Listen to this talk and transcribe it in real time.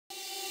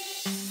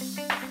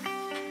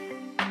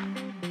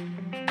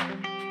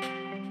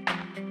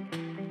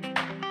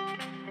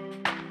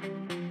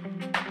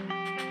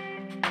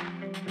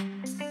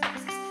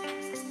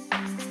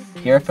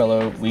Here at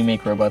Fellow, we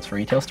make robots for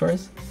retail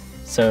stores.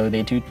 So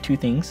they do two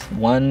things.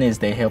 One is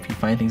they help you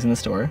find things in the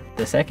store.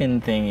 The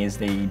second thing is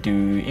they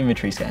do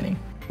inventory scanning.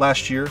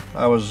 Last year,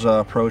 I was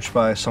approached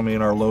by somebody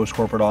in our Lowe's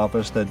corporate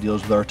office that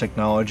deals with our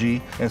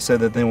technology and said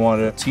that they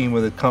wanted to team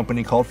with a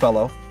company called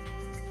Fellow.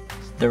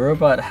 The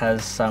robot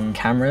has some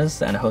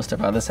cameras and a host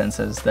of other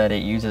sensors that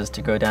it uses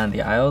to go down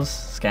the aisles,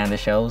 scan the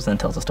shelves, and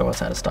tells the store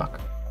what's out of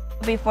stock.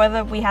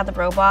 Before we had the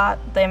robot,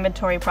 the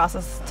inventory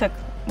process took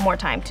more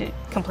time to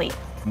complete.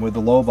 With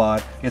the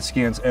LoweBot, it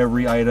scans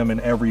every item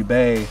in every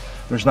bay.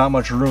 There's not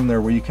much room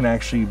there where you can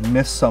actually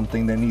miss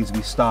something that needs to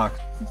be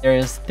stocked.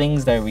 There's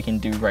things that we can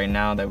do right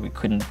now that we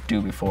couldn't do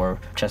before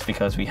just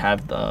because we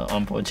have the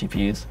onboard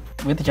GPUs.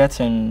 With the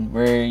Jetson,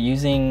 we're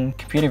using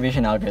computer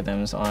vision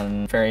algorithms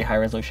on very high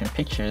resolution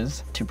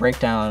pictures to break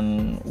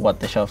down what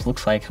the shelf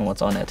looks like and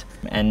what's on it.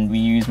 And we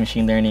use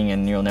machine learning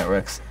and neural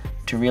networks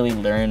to really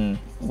learn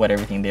what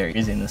everything there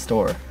is in the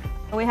store.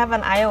 We have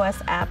an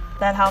iOS app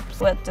that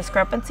helps with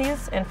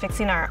discrepancies and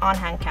fixing our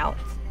on-hand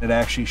counts. It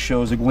actually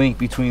shows a link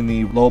between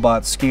the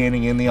LoweBot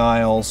scanning in the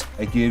aisles.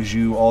 It gives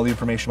you all the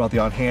information about the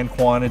on-hand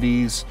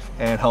quantities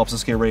and helps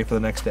us get ready for the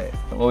next day.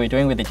 What we're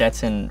doing with the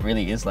Jetson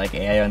really is like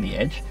AI on the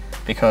edge,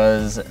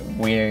 because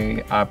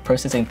we are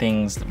processing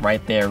things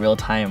right there real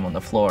time on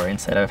the floor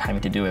instead of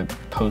having to do a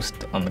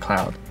post on the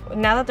cloud.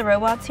 Now that the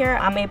robot's here,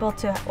 I'm able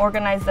to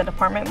organize the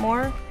department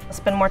more,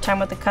 spend more time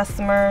with the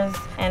customers,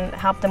 and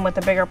help them with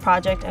a bigger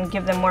project and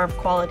give them more of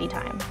quality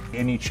time.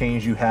 Any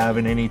change you have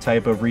in any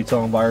type of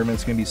retail environment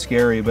is going to be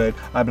scary, but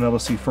I've been able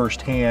to see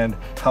firsthand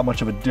how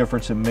much of a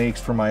difference it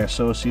makes for my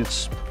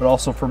associates, but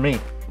also for me.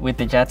 With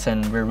the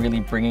Jetson, we're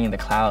really bringing the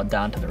cloud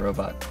down to the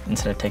robot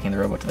instead of taking the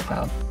robot to the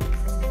cloud.